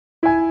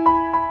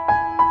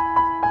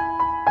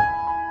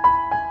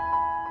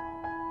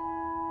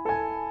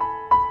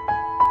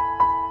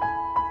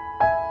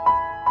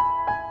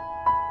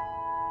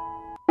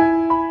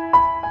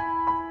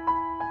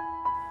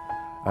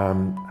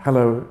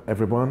Hello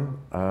everyone,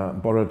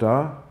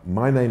 Borada.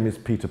 My name is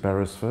Peter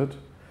Beresford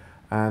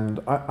and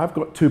I've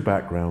got two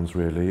backgrounds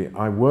really.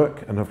 I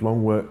work and have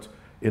long worked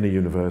in a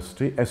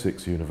university,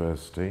 Essex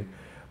University,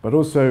 but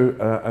also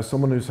as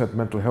someone who's had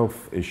mental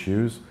health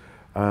issues,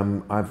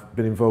 I've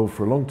been involved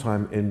for a long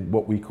time in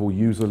what we call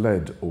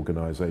user-led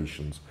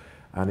organisations,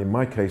 and in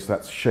my case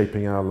that's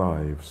shaping our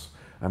lives.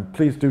 And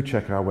please do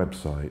check our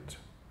website.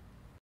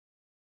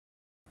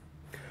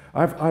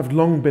 I've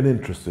long been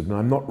interested, and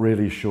I'm not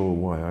really sure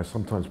why. I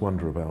sometimes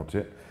wonder about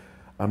it.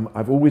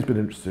 I've always been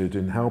interested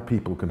in how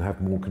people can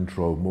have more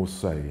control, more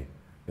say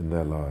in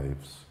their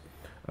lives.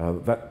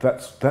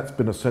 That's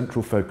been a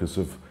central focus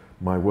of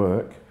my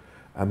work,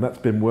 and that's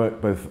been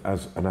work both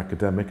as an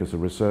academic, as a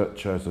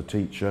researcher, as a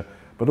teacher,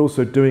 but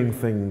also doing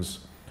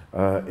things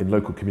in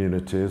local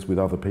communities with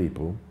other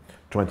people,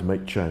 trying to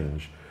make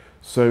change.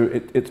 So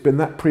it's been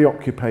that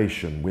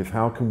preoccupation with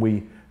how can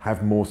we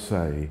have more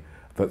say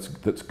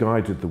that's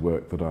guided the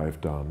work that I've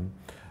done.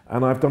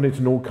 And I've done it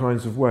in all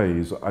kinds of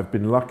ways. I've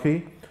been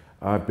lucky.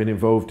 I've been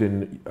involved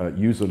in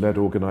user-led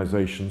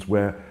organisations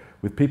where,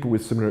 with people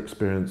with similar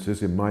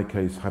experiences, in my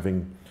case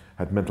having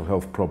had mental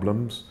health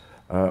problems,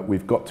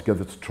 we've got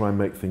together to try and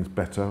make things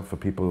better for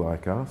people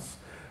like us.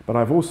 But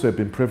I've also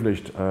been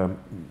privileged,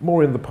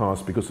 more in the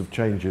past because of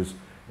changes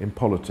in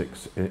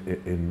politics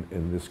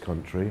in this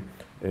country,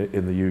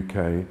 in the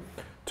UK,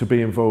 to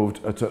be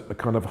involved at a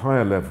kind of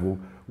higher level,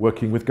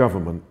 working with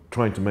government,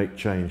 trying to make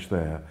change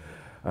there.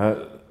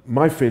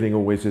 My feeling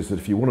always is that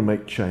if you want to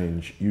make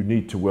change, you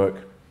need to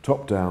work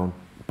top down,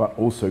 but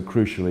also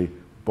crucially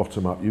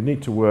bottom up. You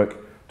need to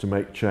work to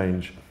make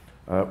change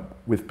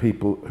with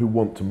people who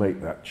want to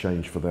make that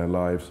change for their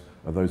lives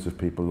and those of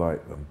people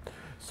like them.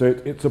 So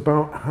it's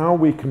about how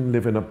we can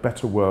live in a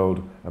better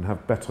world and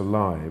have better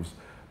lives,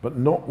 but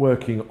not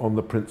working on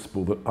the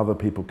principle that other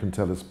people can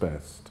tell us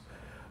best,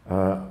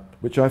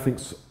 which I think,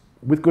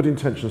 with good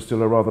intentions,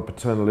 still a rather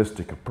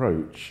paternalistic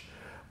approach,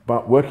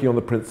 but working on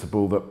the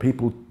principle that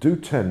people do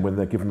tend, when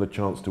they're given the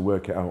chance to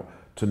work it out,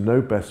 to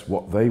know best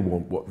what they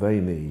want, what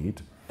they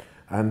need,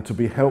 and to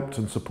be helped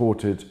and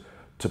supported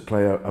to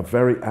play a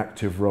very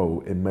active role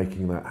in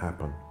making that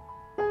happen.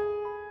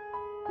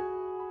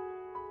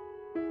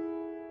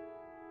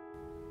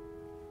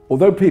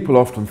 Although people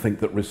often think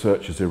that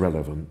research is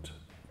irrelevant,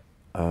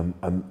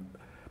 and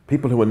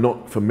people who are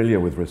not familiar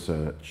with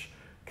research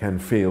can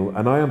feel,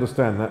 and I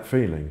understand that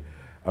feeling,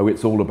 oh,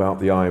 it's all about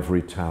the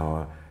ivory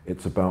tower,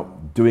 it's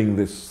about doing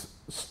this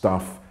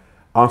stuff,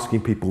 asking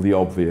people the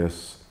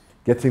obvious,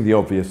 getting the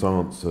obvious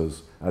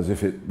answers as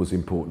if it was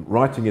important,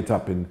 writing it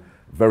up in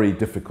very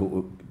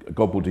difficult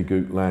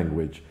gobbledygook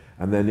language,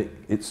 and then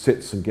it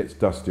sits and gets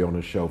dusty on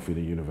a shelf in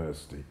a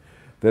university.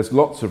 There's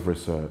lots of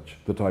research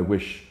that I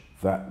wish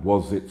that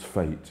was its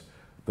fate,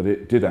 that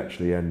it did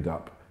actually end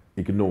up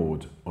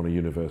ignored on a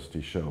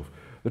university shelf.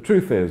 The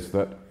truth is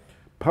that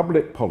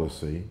public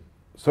policy,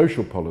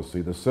 social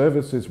policy, the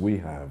services we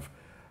have,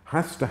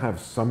 has to have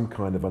some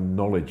kind of a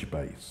knowledge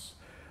base.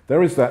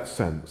 There is that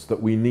sense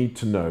that we need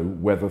to know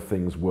whether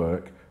things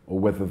work or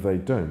whether they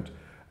don't.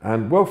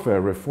 And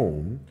welfare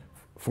reform,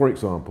 for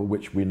example,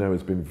 which we know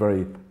has been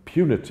very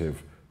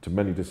punitive to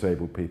many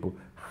disabled people,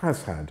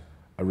 has had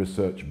a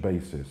research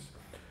basis.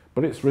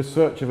 But it's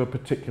research of a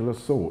particular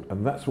sort,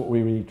 and that's what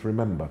we need to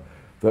remember,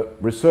 that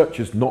research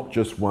is not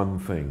just one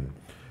thing.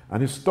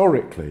 And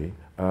historically,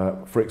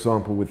 for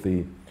example, with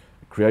the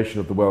creation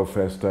of the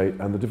welfare state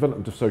and the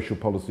development of social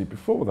policy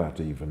before that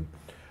even,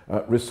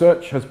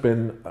 research has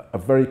been a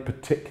very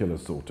particular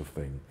sort of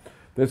thing.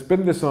 There's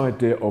been this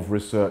idea of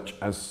research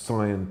as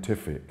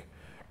scientific.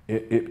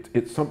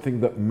 It's something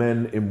that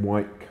men in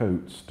white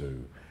coats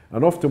do.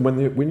 And often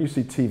when you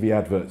see TV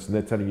adverts and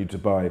they're telling you to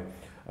buy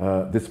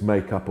this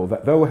makeup or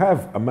that, they'll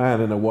have a man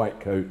in a white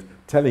coat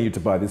telling you to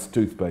buy this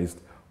toothpaste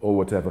or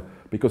whatever,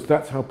 because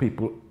that's how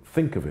people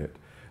think of it.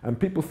 And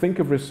people think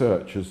of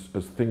research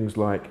as things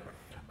like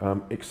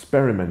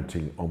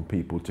experimenting on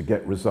people to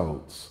get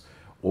results,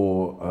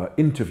 or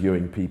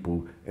interviewing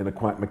people in a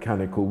quite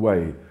mechanical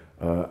way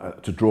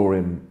to draw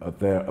in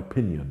their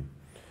opinion.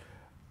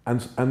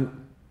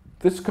 And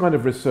this kind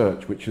of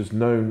research, which is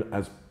known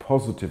as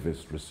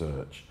positivist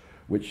research,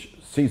 which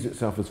sees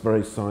itself as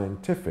very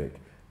scientific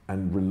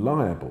and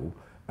reliable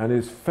and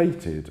is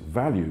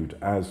valued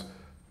as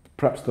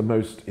perhaps the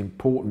most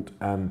important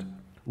and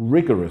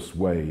rigorous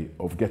way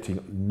of getting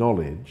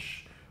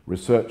knowledge,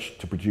 research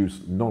to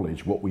produce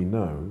knowledge, what we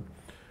know,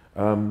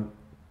 in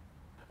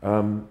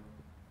my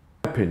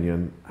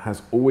opinion,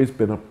 has always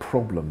been a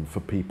problem for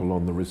people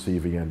on the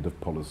receiving end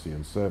of policy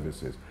and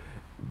services.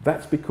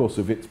 That's because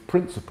of its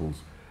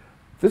principles.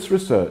 This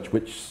research,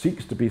 which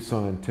seeks to be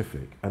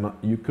scientific, and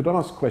you could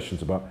ask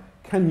questions about,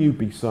 can you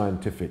be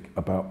scientific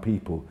about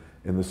people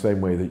in the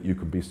same way that you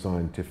can be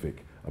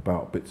scientific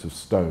about bits of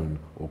stone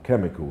or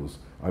chemicals?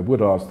 I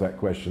would ask that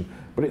question,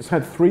 but it's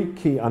had three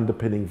key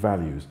underpinning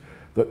values: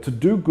 that to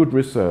do good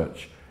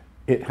research,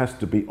 it has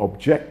to be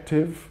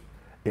objective,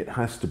 it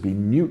has to be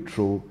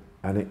neutral,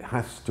 and it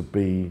has to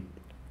be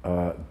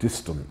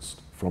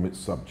distanced from its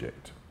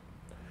subject.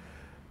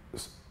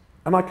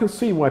 And I can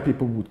see why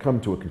people would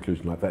come to a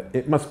conclusion like that.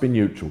 It must be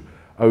neutral.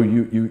 Oh,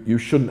 you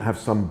shouldn't have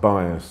some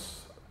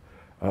bias.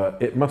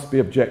 It must be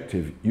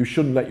objective. You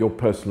shouldn't let your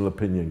personal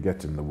opinion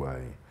get in the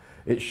way.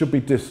 It should be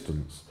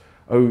distance.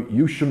 Oh,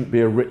 you shouldn't be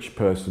a rich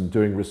person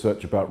doing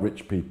research about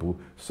rich people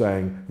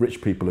saying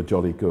rich people are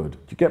jolly good. Do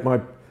you get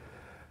my...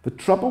 The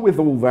trouble with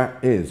all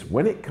that is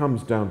when it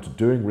comes down to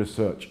doing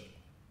research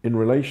in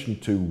relation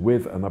to,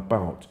 with and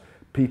about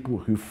people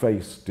who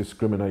face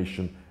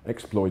discrimination,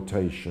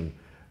 exploitation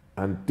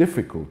and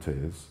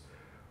difficulties,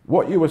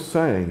 what you are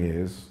saying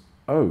is,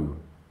 oh,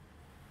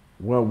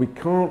 well, we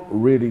can't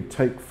really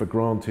take for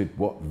granted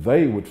what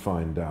they would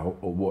find out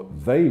or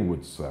what they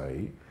would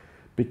say,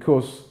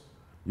 because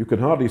you can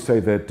hardly say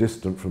they're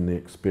distant from the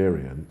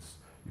experience.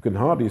 You can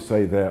hardly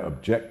say they're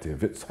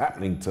objective. It's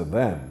happening to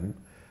them.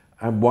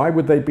 And why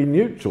would they be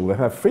neutral? They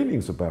have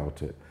feelings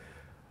about it.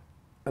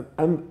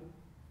 And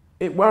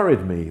it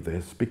worried me,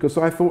 this, because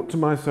I thought to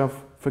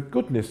myself, for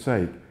goodness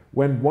sake,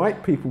 when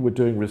white people were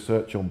doing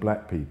research on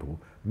black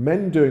people,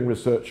 men doing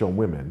research on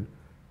women,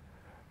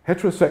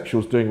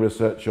 heterosexuals doing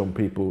research on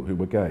people who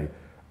were gay,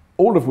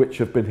 all of which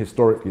have been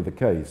historically the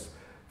case,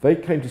 they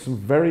came to some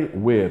very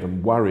weird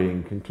and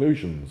worrying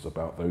conclusions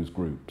about those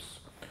groups,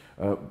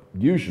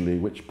 usually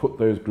which put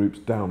those groups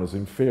down as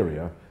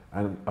inferior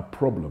and a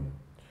problem.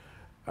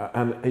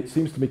 And it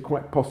seems to me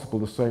quite possible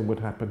the same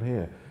would happen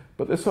here.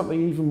 But there's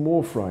something even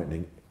more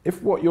frightening.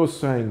 If what you're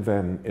saying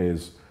then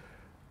is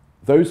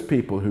those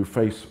people who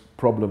face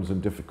problems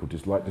and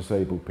difficulties, like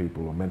disabled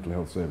people or mental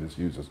health service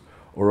users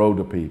or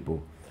older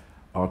people,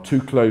 are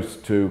too close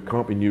to,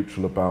 can't be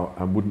neutral about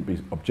and wouldn't be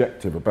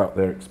objective about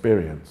their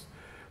experience,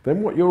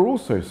 then what you're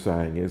also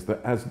saying is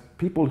that as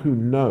people who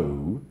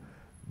know,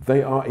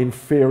 they are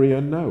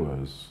inferior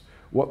knowers.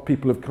 What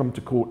people have come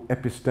to call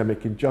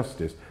epistemic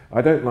injustice.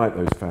 I don't like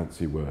those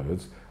fancy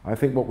words. I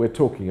think what we're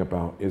talking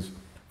about is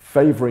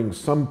favouring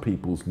some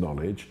people's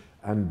knowledge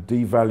and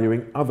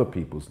devaluing other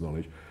people's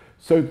knowledge.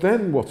 So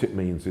then what it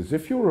means is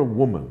if you're a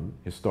woman,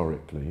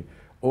 historically,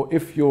 or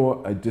if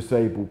you're a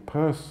disabled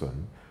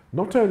person,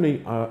 not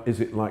only is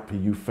it likely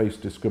you face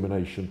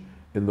discrimination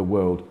in the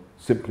world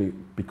simply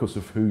because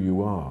of who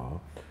you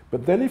are,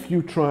 but then if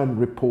you try and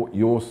report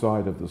your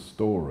side of the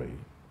story,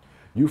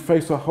 you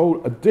face a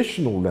whole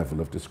additional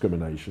level of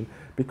discrimination,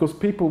 because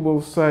people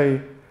will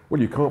say,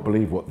 well, you can't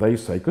believe what they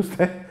say, because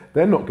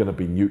they're not going to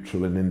be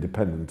neutral and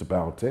independent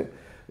about it.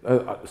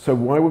 So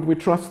why would we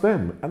trust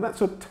them? And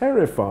that's a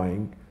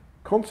terrifying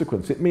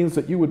consequence. It means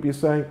that you would be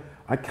saying,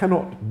 I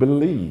cannot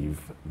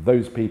believe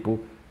those people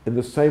in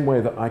the same way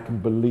that I can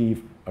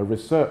believe a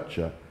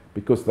researcher,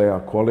 because they are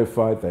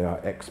qualified, they are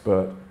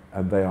expert,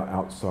 and they are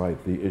outside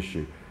the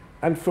issue.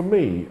 And for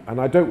me, and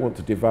I don't want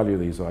to devalue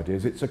these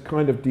ideas, it's a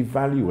kind of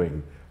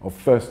devaluing of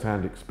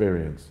first-hand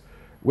experience,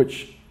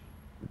 which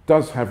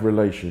does have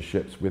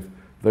relationships with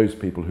those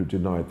people who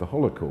denied the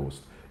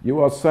Holocaust.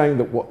 You are saying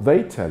that what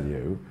they tell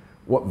you,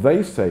 what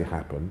they say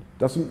happened,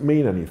 doesn't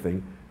mean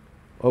anything.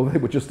 Oh, they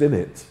were just in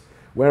it.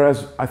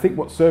 Whereas I think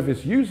what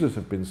service users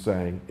have been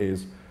saying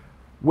is,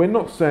 we're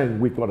not saying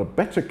we've got a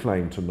better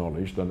claim to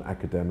knowledge than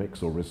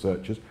academics or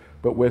researchers,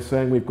 but we're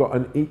saying we've got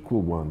an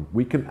equal one.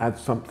 We can add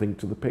something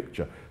to the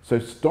picture. So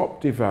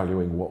stop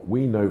devaluing what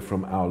we know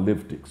from our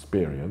lived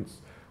experience,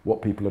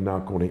 what people are now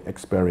calling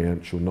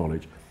experiential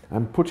knowledge,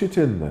 and put it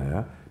in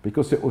there,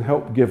 because it will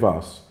help give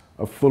us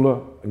a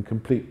fuller and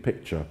complete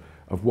picture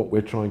of what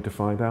we're trying to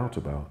find out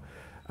about.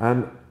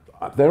 And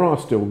there are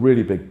still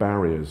really big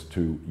barriers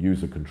to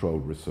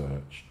user-controlled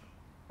research,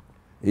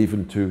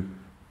 even to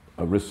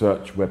a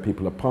research where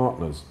people are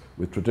partners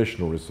with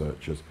traditional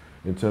researchers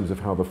in terms of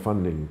how the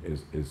funding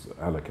is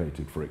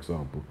allocated, for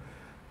example.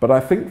 But I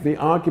think the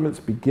argument's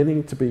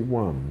beginning to be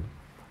one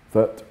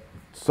that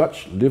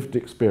such lived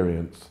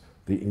experience,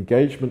 the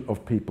engagement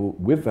of people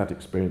with that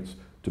experience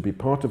to be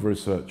part of a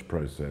research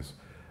process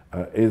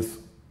is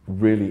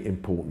really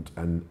important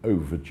and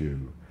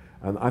overdue.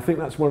 And I think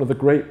that's one of the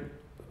great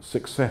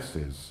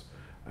successes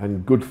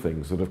and good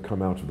things that have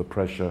come out of the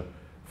pressure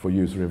for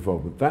user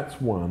involvement. That's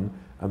one,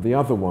 and the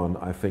other one,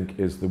 I think,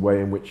 is the way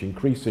in which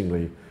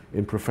increasingly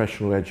in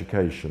professional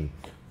education,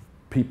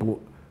 people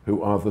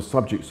who are the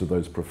subjects of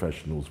those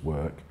professionals'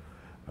 work,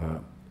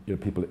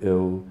 people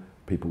ill,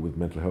 people with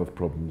mental health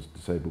problems,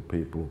 disabled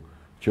people,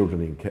 children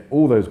in care,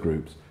 all those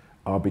groups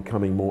are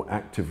becoming more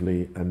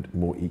actively and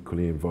more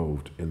equally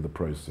involved in the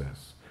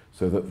process,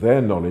 so that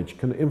their knowledge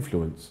can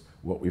influence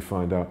what we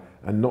find out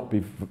and not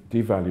be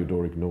devalued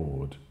or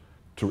ignored.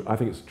 I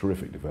think it's a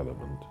terrific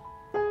development.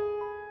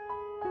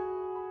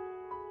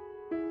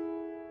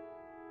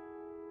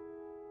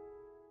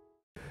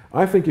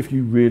 I think if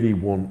you really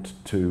want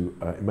to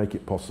make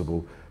it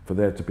possible for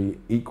there to be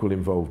equal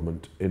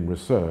involvement in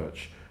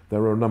research,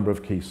 there are a number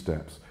of key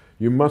steps.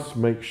 You must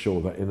make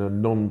sure that in a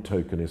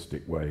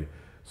non-tokenistic way,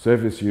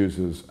 service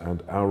users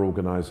and our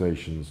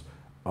organisations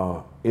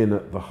are in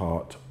at the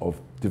heart of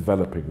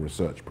developing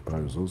research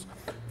proposals.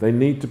 They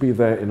need to be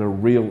there in a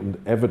real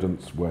and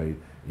evidence way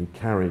in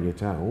carrying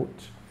it out.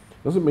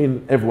 Doesn't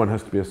mean everyone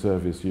has to be a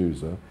service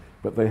user,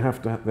 but there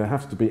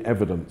has to be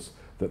evidence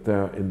that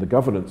there, in the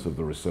governance of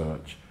the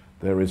research,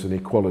 there is an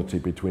equality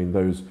between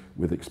those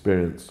with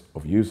experience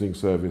of using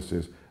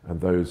services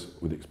and those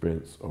with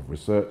experience of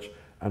research,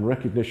 and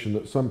recognition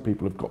that some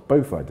people have got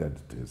both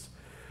identities.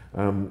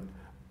 And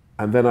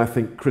then I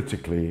think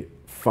critically,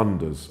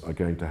 funders are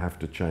going to have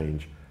to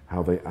change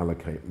how they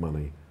allocate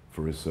money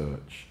for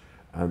research.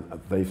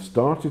 And they've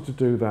started to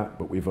do that,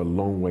 but we've a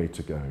long way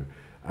to go.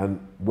 And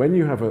when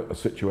you have a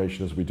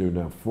situation as we do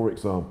now, for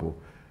example,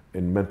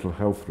 in mental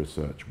health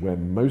research, where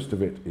most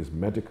of it is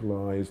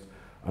medicalised,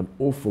 an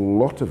awful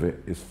lot of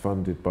it is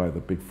funded by the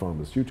big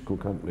pharmaceutical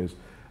companies,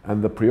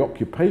 and the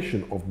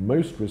preoccupation of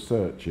most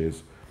research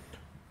is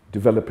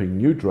developing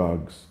new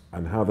drugs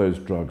and how those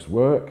drugs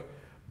work,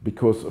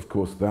 because of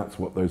course that's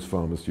what those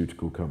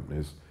pharmaceutical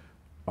companies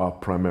are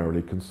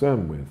primarily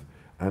concerned with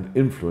and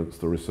influence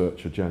the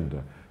research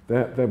agenda.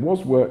 There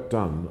was work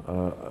done,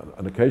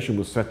 an occasion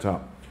was set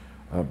up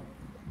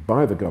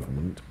by the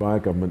government, by a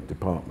government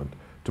department,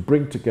 to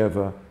bring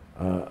together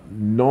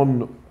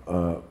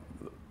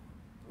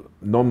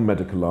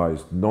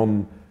non-medicalised,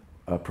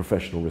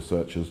 non-professional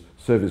researchers,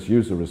 service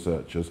user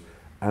researchers,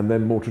 and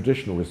then more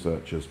traditional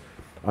researchers.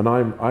 And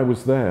I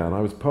was there and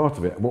I was part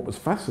of it, and what was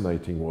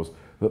fascinating was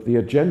that the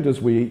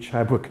agendas we each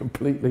had were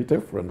completely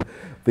different.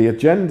 The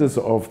agendas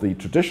of the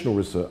traditional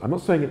research, I'm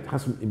not saying it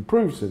hasn't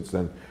improved since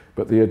then,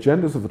 but the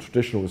agendas of the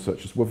traditional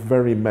researchers were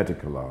very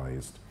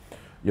medicalised,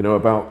 you know,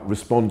 about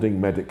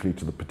responding medically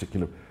to the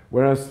particular,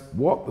 whereas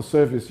what the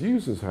service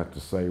users had to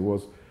say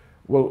was,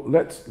 well,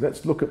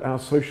 let's look at our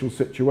social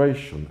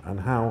situation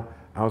and how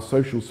our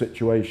social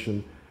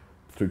situation,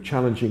 through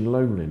challenging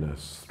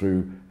loneliness,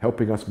 through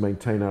helping us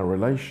maintain our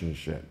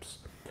relationships,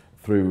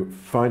 through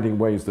finding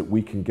ways that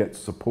we can get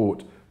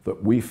support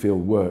that we feel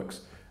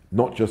works,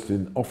 not just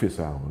in office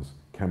hours,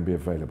 can be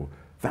available.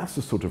 That's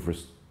the sort of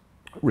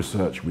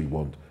research we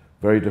want,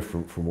 very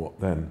different from what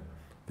then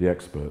the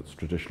experts,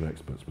 traditional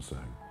experts, were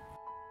saying.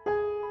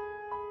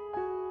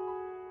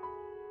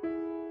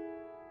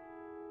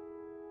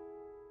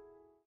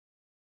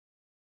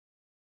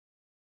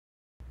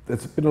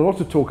 There's been a lot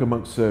of talk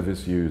amongst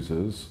service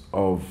users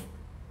of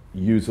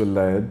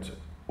user-led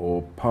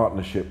or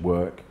partnership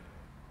work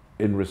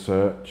in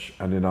research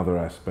and in other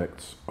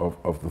aspects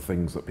of the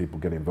things that people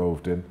get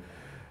involved in.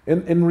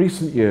 In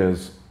recent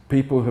years,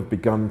 people have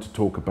begun to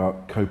talk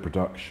about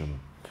co-production.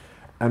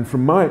 And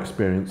from my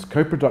experience,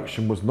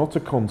 co-production was not a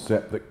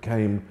concept that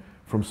came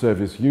from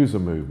service user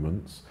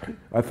movements.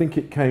 I think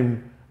it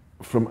came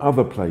from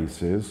other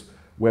places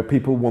where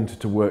people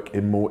wanted to work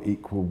in more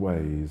equal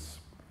ways.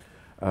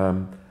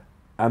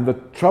 And the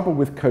trouble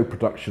with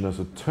co-production as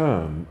a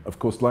term, of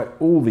course, like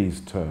all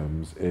these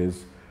terms,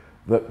 is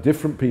that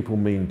different people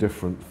mean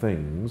different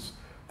things.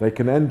 They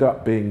can end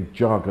up being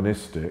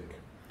jargonistic,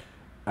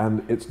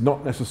 and it's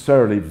not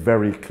necessarily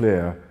very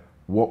clear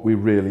what we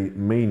really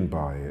mean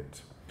by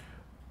it.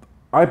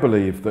 I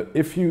believe that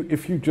if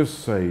you just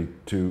say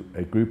to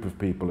a group of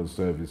people as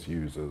service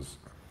users,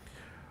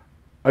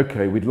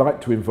 okay, we'd like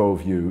to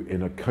involve you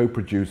in a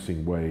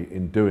co-producing way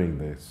in doing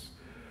this,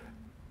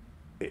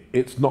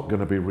 it's not going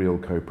to be real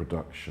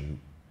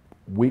co-production.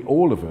 We,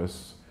 all of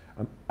us,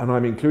 and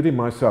I'm including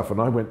myself, and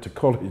I went to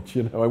college,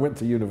 you know, I went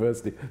to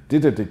university,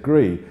 did a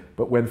degree,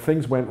 but when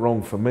things went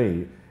wrong for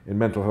me in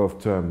mental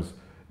health terms,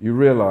 you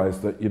realise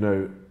that, you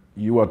know,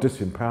 you are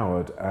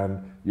disempowered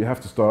and you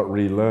have to start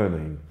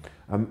relearning.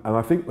 And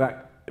I think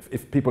that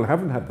if people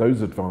haven't had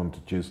those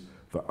advantages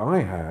that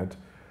I had,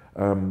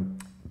 then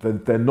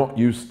they're not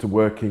used to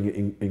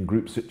working in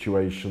group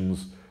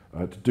situations,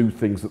 to do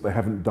things that they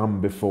haven't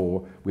done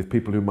before with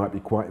people who might be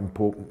quite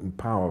important and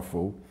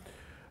powerful,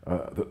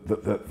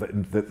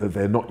 that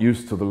they're not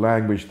used to the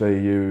language they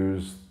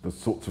use, the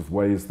sorts of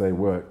ways they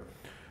work,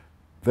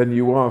 then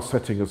you are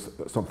setting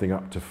something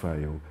up to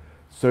fail.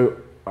 So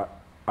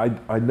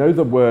I know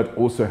the word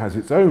also has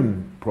its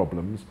own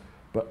problems,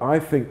 but I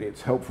think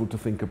it's helpful to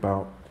think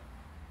about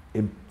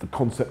the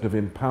concept of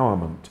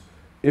empowerment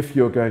if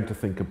you're going to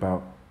think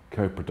about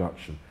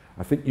co-production.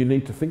 I think you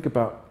need to think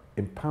about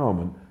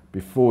empowerment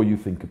before you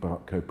think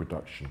about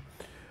co-production.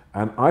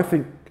 And I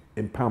think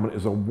empowerment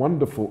is a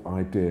wonderful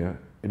idea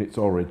in its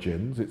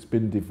origins. It's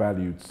been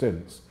devalued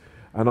since.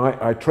 And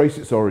I trace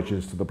its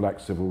origins to the Black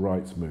Civil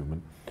Rights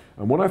Movement.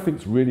 And what I think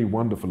is really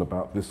wonderful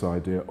about this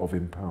idea of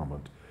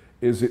empowerment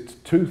is it's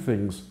two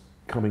things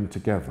coming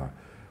together.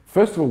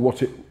 First of all,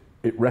 what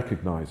it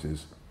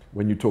recognises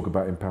when you talk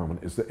about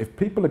empowerment is that if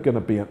people are going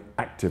to be an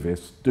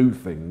activist, do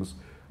things,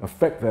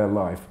 affect their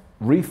life,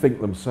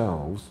 rethink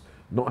themselves,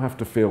 not have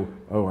to feel,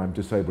 oh, I'm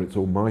disabled, it's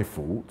all my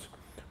fault,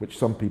 which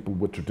some people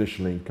were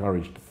traditionally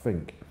encouraged to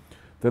think,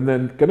 then they're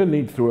going to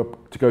need to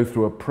go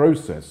through a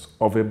process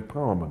of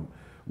empowerment,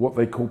 what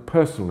they call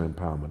personal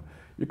empowerment.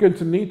 You're going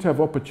to need to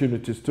have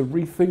opportunities to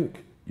rethink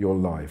your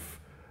life,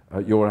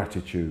 your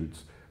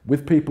attitudes,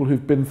 with people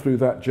who've been through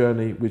that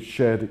journey with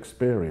shared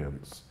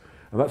experience.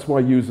 And that's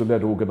why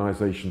user-led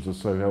organisations are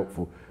so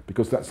helpful,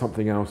 because that's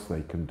something else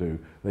they can do.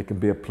 They can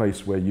be a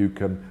place where you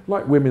can,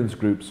 like women's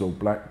groups or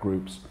black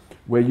groups,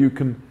 where you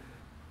can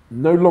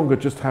no longer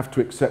just have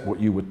to accept what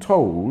you were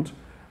told,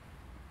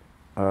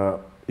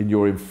 in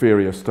your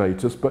inferior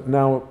status, but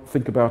now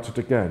think about it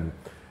again.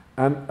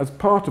 And as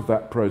part of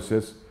that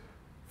process,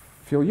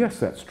 feel, yes,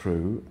 that's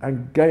true,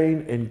 and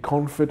gain in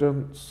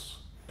confidence,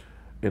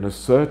 in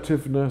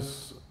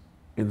assertiveness,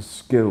 in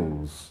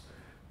skills.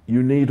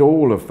 You need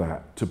all of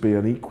that to be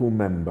an equal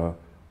member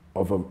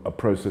of a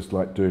process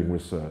like doing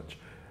research.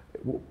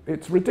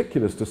 It's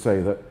ridiculous to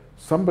say that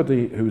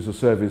somebody who's a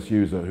service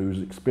user,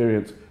 whose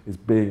experience is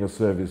being a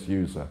service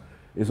user,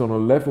 is on a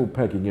level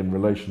pegging in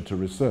relation to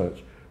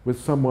research with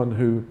someone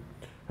who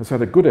has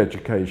had a good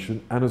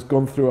education and has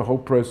gone through a whole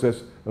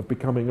process of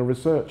becoming a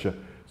researcher.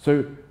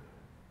 So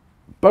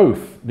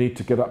both need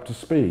to get up to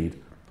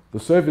speed. The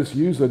service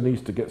user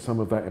needs to get some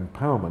of that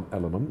empowerment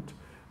element,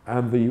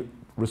 and the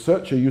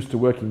researcher used to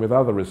working with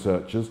other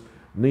researchers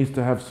needs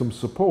to have some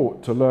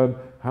support to learn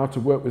how to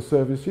work with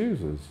service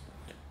users.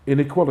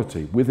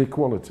 Inequality with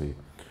equality.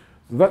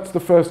 So that's the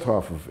first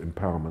half of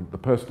empowerment, the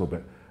personal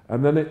bit.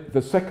 And then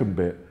the second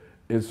bit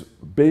is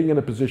being in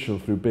a position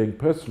through being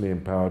personally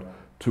empowered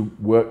to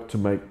work to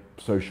make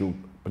social,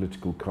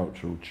 political,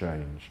 cultural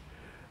change.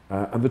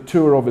 And the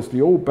two are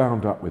obviously all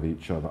bound up with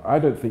each other. I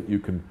don't think you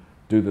can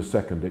do the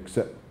second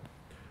except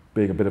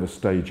being a bit of a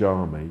stage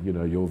army. You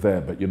know, you're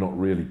there, but you're not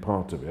really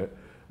part of it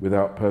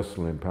without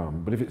personal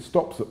empowerment. But if it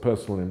stops at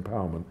personal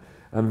empowerment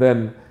and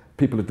then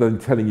people are then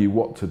telling you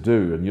what to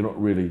do and you're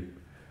not really...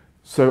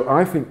 So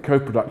I think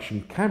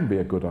co-production can be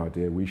a good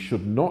idea. We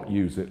should not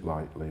use it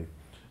lightly.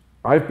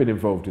 I've been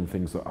involved in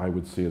things that I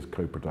would see as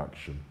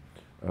co-production.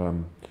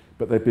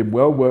 But they've been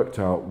well worked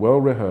out, well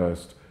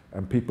rehearsed,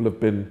 and people have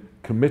been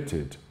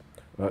committed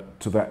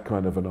to that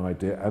kind of an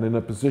idea and in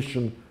a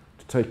position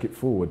to take it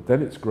forward.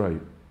 Then it's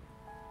great.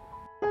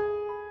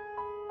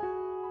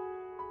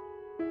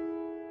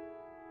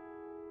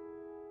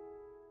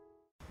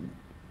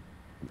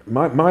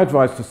 My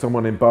advice to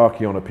someone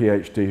embarking on a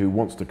PhD who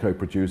wants to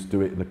co-produce,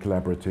 do it in a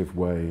collaborative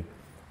way,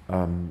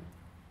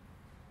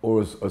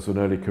 or as an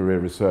early career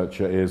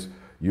researcher, is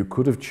you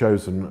could have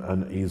chosen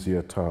an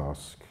easier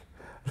task.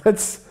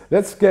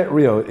 Let's get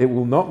real. It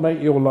will not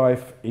make your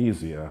life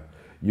easier.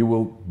 You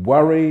will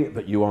worry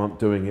that you aren't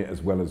doing it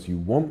as well as you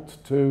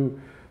want to,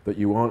 that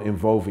you aren't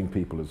involving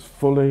people as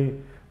fully,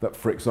 that,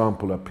 for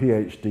example, a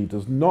PhD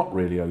does not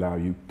really allow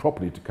you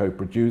properly to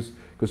co-produce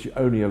because you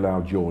only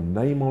allowed your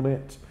name on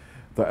it,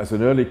 that as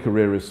an early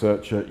career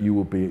researcher you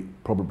will be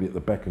probably at the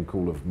beck and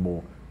call of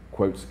more,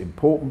 quotes,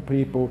 important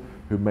people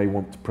who may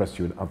want to press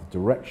you in other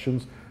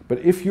directions. But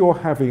if you're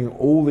having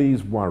all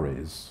these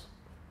worries,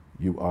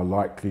 you are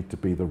likely to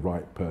be the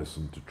right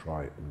person to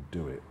try and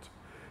do it.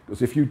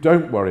 Because if you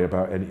don't worry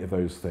about any of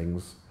those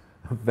things,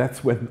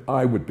 that's when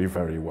I would be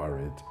very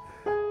worried.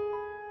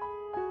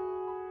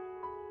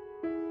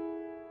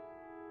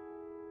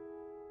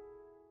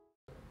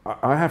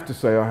 I have to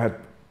say I had,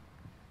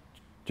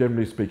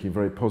 generally speaking,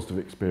 very positive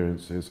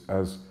experiences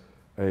as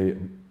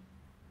an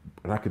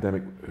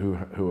academic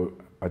who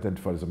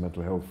identified as a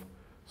mental health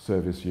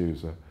service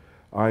user.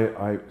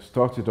 I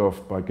started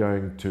off by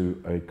going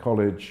to a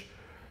college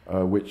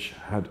which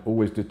had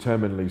always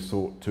determinedly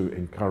sought to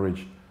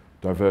encourage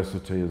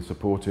diversity and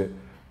support it,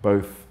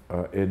 both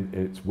in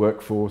its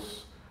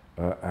workforce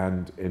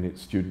and in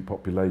its student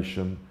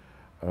population,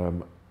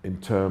 in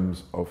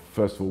terms of,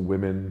 first of all,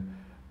 women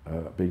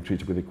being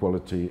treated with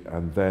equality,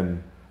 and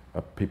then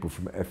people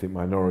from ethnic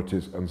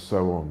minorities, and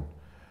so on.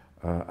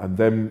 And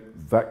then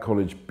that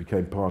college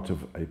became part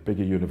of a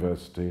bigger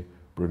university,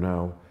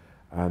 Brunel,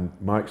 and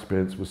my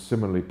experience was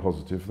similarly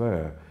positive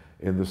there,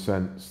 in the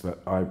sense that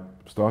I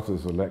started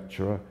as a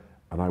lecturer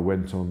and I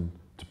went on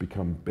to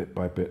become bit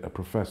by bit a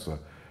professor.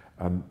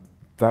 And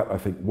that, I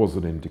think, was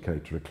an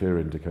indicator, a clear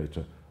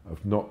indicator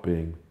of not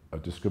being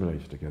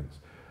discriminated against.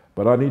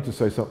 But I need to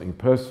say something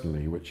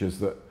personally, which is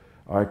that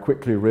I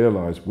quickly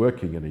realized,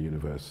 working in a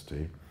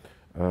university,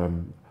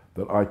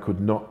 that I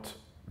could not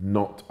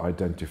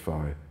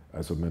identify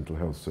as a mental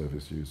health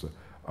service user.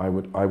 I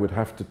would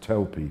have to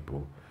tell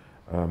people.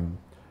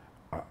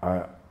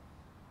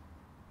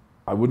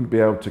 I wouldn't be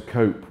able to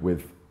cope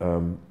with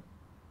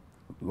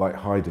like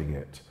hiding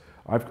it.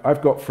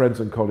 I've got friends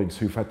and colleagues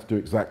who've had to do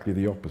exactly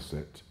the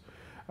opposite.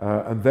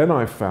 And then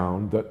I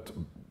found that,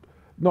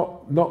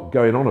 not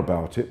going on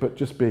about it, but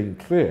just being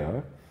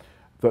clear,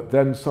 that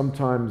then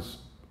sometimes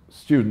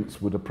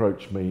students would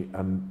approach me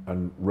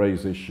and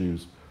raise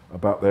issues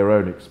about their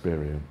own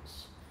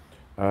experience.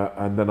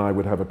 And then I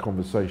would have a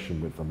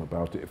conversation with them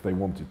about it if they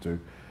wanted to.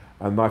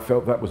 And I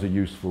felt that was a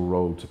useful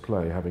role to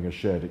play, having a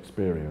shared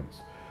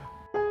experience.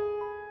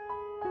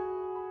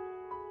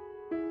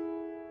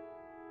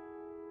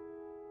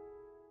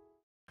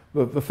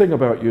 The thing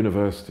about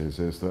universities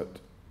is that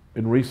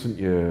in recent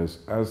years,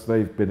 as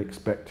they've been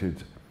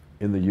expected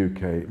in the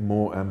UK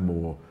more and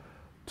more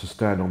to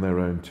stand on their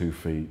own 2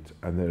 feet,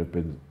 and there have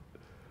been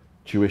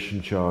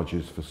tuition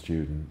charges for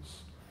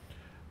students,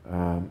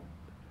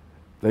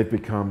 they've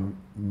become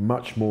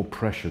much more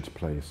pressured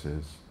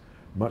places,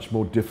 much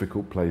more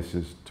difficult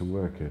places to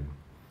work in.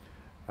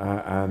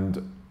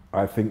 And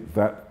I think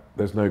that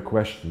there's no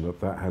question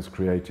that that has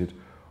created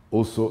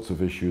all sorts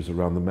of issues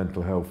around the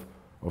mental health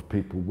of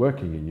people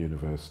working in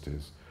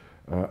universities.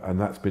 and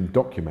that's been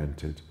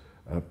documented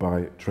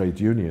by trade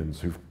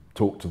unions who've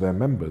talked to their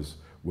members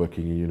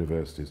working in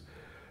universities.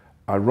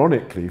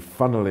 Ironically,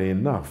 funnily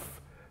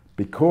enough,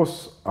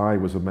 because I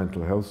was a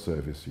mental health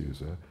service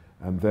user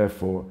and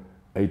therefore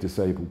a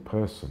disabled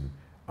person,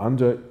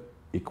 under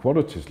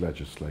equalities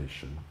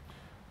legislation,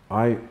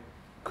 I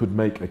could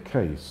make a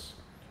case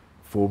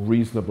for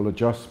reasonable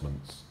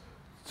adjustments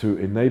to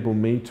enable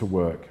me to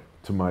work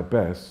to my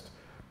best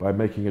by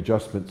making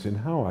adjustments in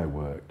how I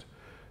worked.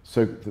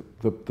 So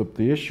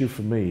the issue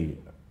for me,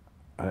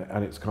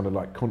 and it's kind of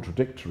like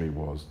contradictory,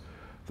 was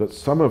that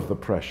some of the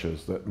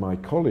pressures that my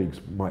colleagues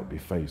might be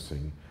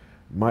facing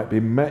might be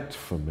met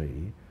for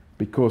me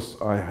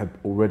because I had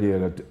already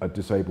a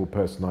disabled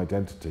person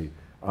identity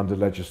under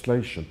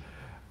legislation.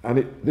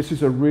 And this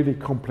is a really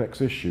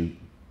complex issue.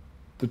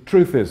 The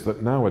truth is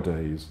that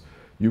nowadays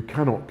you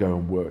cannot go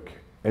and work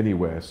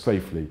anywhere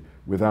safely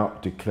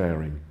without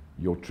declaring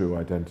your true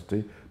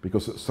identity,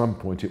 because at some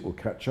point it will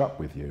catch up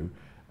with you,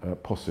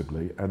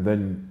 possibly, and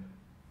then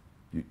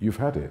you've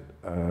had it,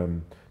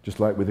 just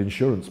like with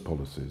insurance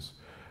policies.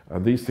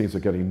 And these things are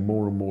getting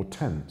more and more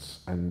tense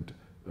and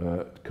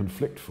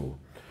conflictful.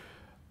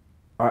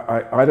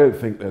 I don't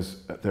think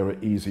there are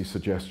easy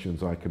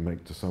suggestions I can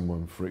make to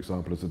someone, for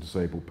example, as a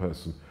disabled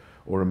person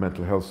or a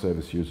mental health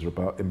service user,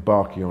 about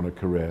embarking on a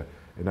career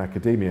in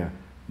academia.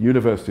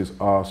 Universities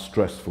are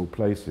stressful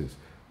places,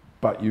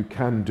 but you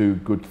can do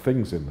good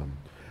things in them.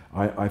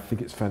 I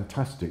think it's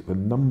fantastic,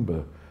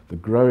 the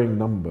growing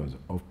numbers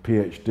of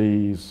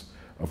PhDs,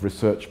 of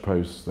research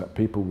posts that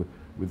people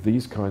with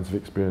these kinds of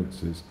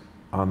experiences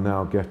are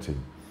now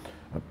getting.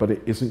 But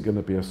it isn't going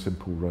to be a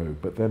simple road.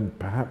 But then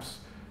perhaps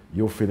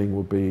your feeling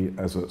will be,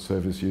 as a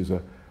service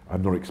user,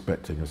 I'm not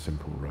expecting a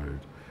simple road.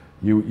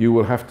 You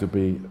will have to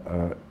be,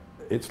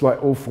 it's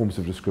like all forms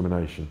of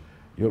discrimination.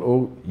 You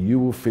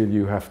will feel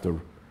you have to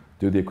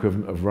do the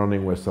equivalent of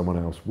running where someone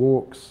else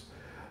walks.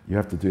 You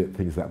have to do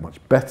things that much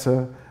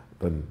better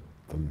than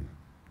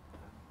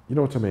you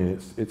know what I mean?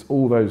 It's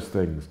all those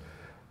things.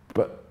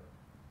 But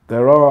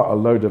there are a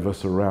load of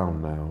us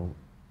around now.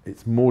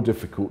 It's more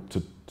difficult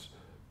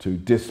to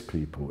diss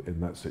people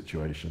in that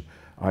situation.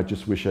 I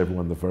just wish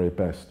everyone the very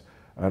best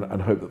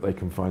and hope that they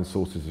can find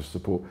sources of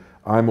support.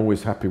 I'm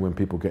always happy when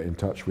people get in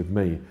touch with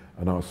me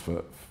and ask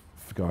for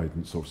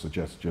guidance or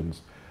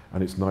suggestions,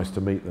 and it's nice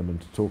to meet them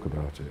and to talk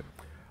about it.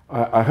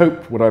 I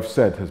hope what I've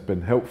said has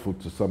been helpful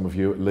to some of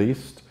you at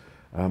least.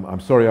 I'm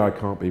sorry I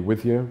can't be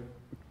with you.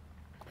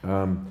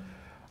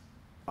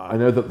 I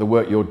know that the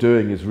work you're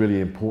doing is really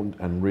important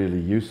and really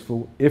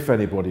useful. If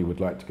anybody would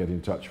like to get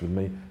in touch with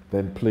me,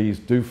 then please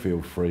do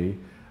feel free,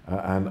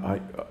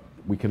 and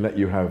we can let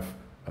you have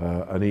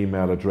an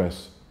email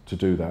address to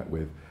do that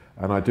with.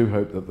 And I do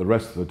hope that the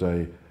rest of the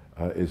day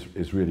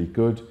is really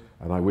good,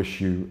 and I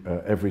wish you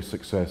every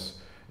success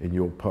in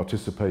your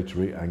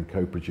participatory and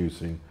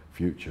co-producing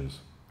futures.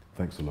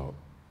 Thanks a lot.